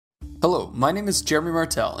Hello, my name is Jeremy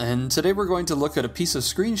Martel, and today we're going to look at a piece of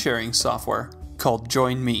screen sharing software called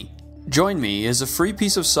JoinMe. JoinMe is a free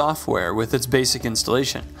piece of software with its basic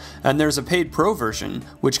installation, and there's a paid pro version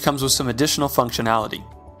which comes with some additional functionality.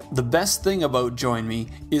 The best thing about JoinMe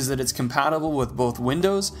is that it's compatible with both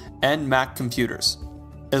Windows and Mac computers,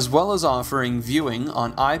 as well as offering viewing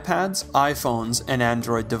on iPads, iPhones, and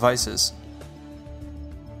Android devices.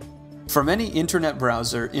 From any internet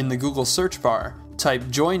browser in the Google search bar, type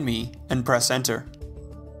JoinMe and press enter.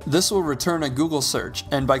 This will return a Google search,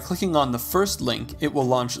 and by clicking on the first link, it will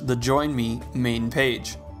launch the JoinMe main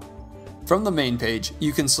page. From the main page,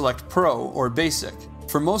 you can select Pro or Basic.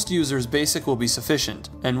 For most users, Basic will be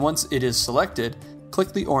sufficient, and once it is selected,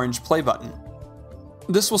 click the orange play button.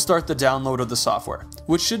 This will start the download of the software,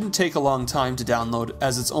 which shouldn't take a long time to download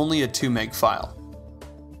as it's only a 2 meg file.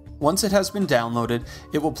 Once it has been downloaded,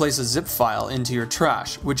 it will place a zip file into your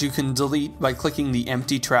trash, which you can delete by clicking the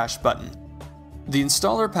empty trash button. The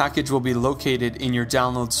installer package will be located in your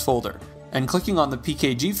downloads folder, and clicking on the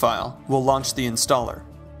PKG file will launch the installer.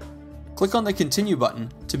 Click on the continue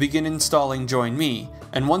button to begin installing JoinMe,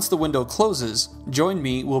 and once the window closes,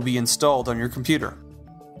 JoinMe will be installed on your computer.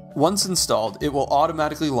 Once installed, it will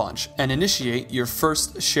automatically launch and initiate your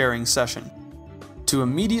first sharing session. To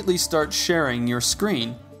immediately start sharing your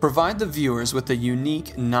screen, provide the viewers with a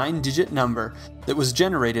unique 9-digit number that was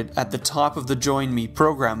generated at the top of the JoinMe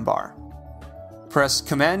program bar. Press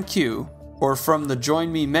Command Q, or from the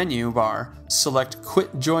JoinMe menu bar, select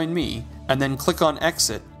Quit JoinMe and then click on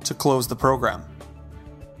Exit to close the program.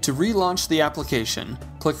 To relaunch the application,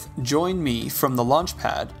 click JoinMe from the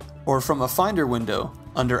Launchpad, or from a Finder window,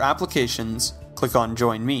 under Applications, click on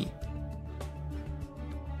JoinMe.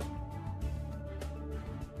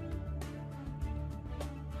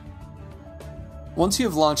 Once you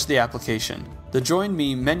have launched the application, the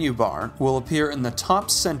JoinMe menu bar will appear in the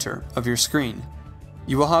top center of your screen.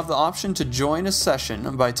 You will have the option to join a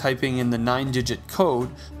session by typing in the 9-digit code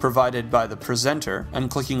provided by the presenter and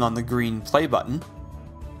clicking on the green play button,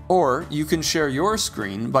 or you can share your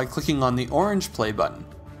screen by clicking on the orange play button.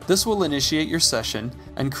 This will initiate your session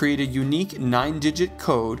and create a unique 9-digit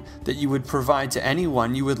code that you would provide to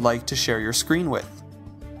anyone you would like to share your screen with.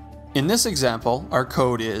 In this example, our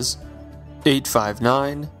code is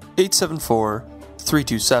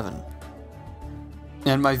 859-874-327.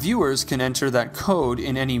 And my viewers can enter that code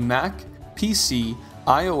in any Mac, PC,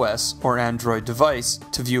 iOS, or Android device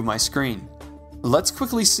to view my screen. Let's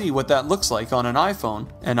quickly see what that looks like on an iPhone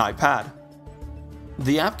and iPad.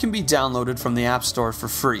 The app can be downloaded from the App Store for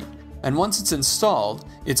free, and once it's installed,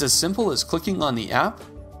 it's as simple as clicking on the app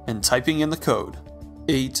and typing in the code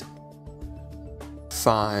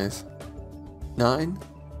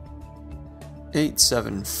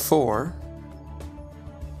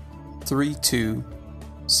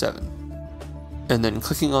and then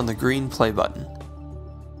clicking on the green play button.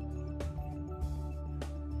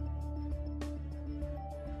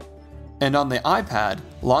 And on the iPad,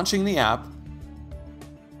 launching the app,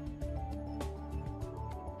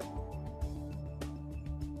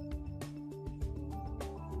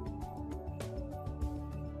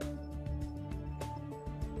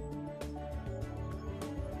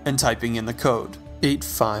 and typing in the code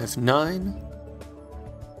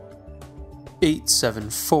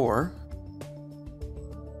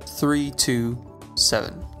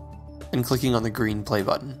 859-874-327 and clicking on the green play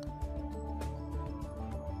button.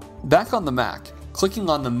 Back on the Mac, clicking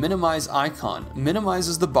on the minimize icon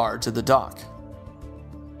minimizes the bar to the dock.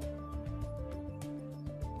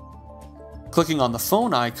 Clicking on the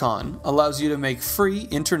phone icon allows you to make free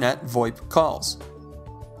internet VoIP calls.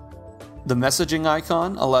 The messaging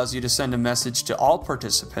icon allows you to send a message to all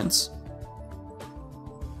participants,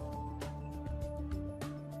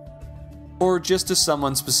 or just to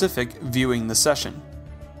someone specific viewing the session.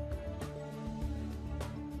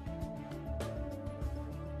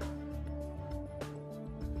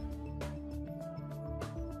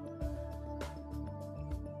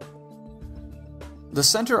 The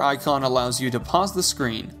center icon allows you to pause the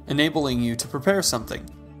screen, enabling you to prepare something.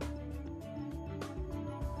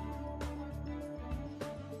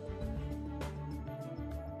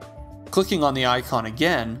 Clicking on the icon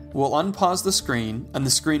again will unpause the screen, and the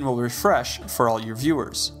screen will refresh for all your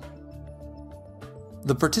viewers.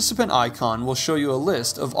 The participant icon will show you a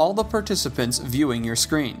list of all the participants viewing your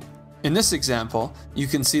screen. In this example, you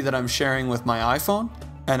can see that I'm sharing with my iPhone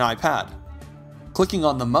and iPad. Clicking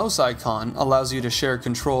on the mouse icon allows you to share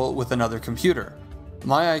control with another computer.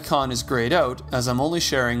 My icon is grayed out as I'm only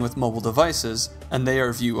sharing with mobile devices, and they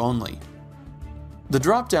are view only. The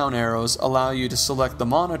drop-down arrows allow you to select the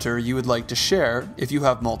monitor you would like to share if you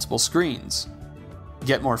have multiple screens.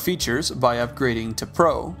 get more features by upgrading to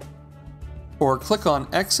Pro, or click on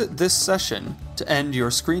Exit this session to end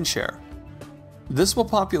your screen share. This will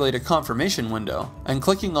populate a confirmation window, and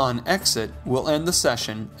clicking on Exit will end the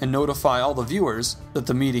session and notify all the viewers that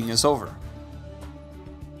the meeting is over.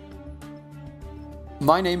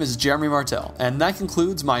 My name is Jeremy Martel, and that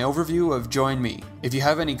concludes my overview of Join Me. If you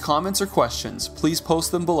have any comments or questions, please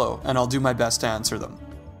post them below and I'll do my best to answer them.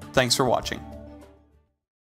 Thanks for watching.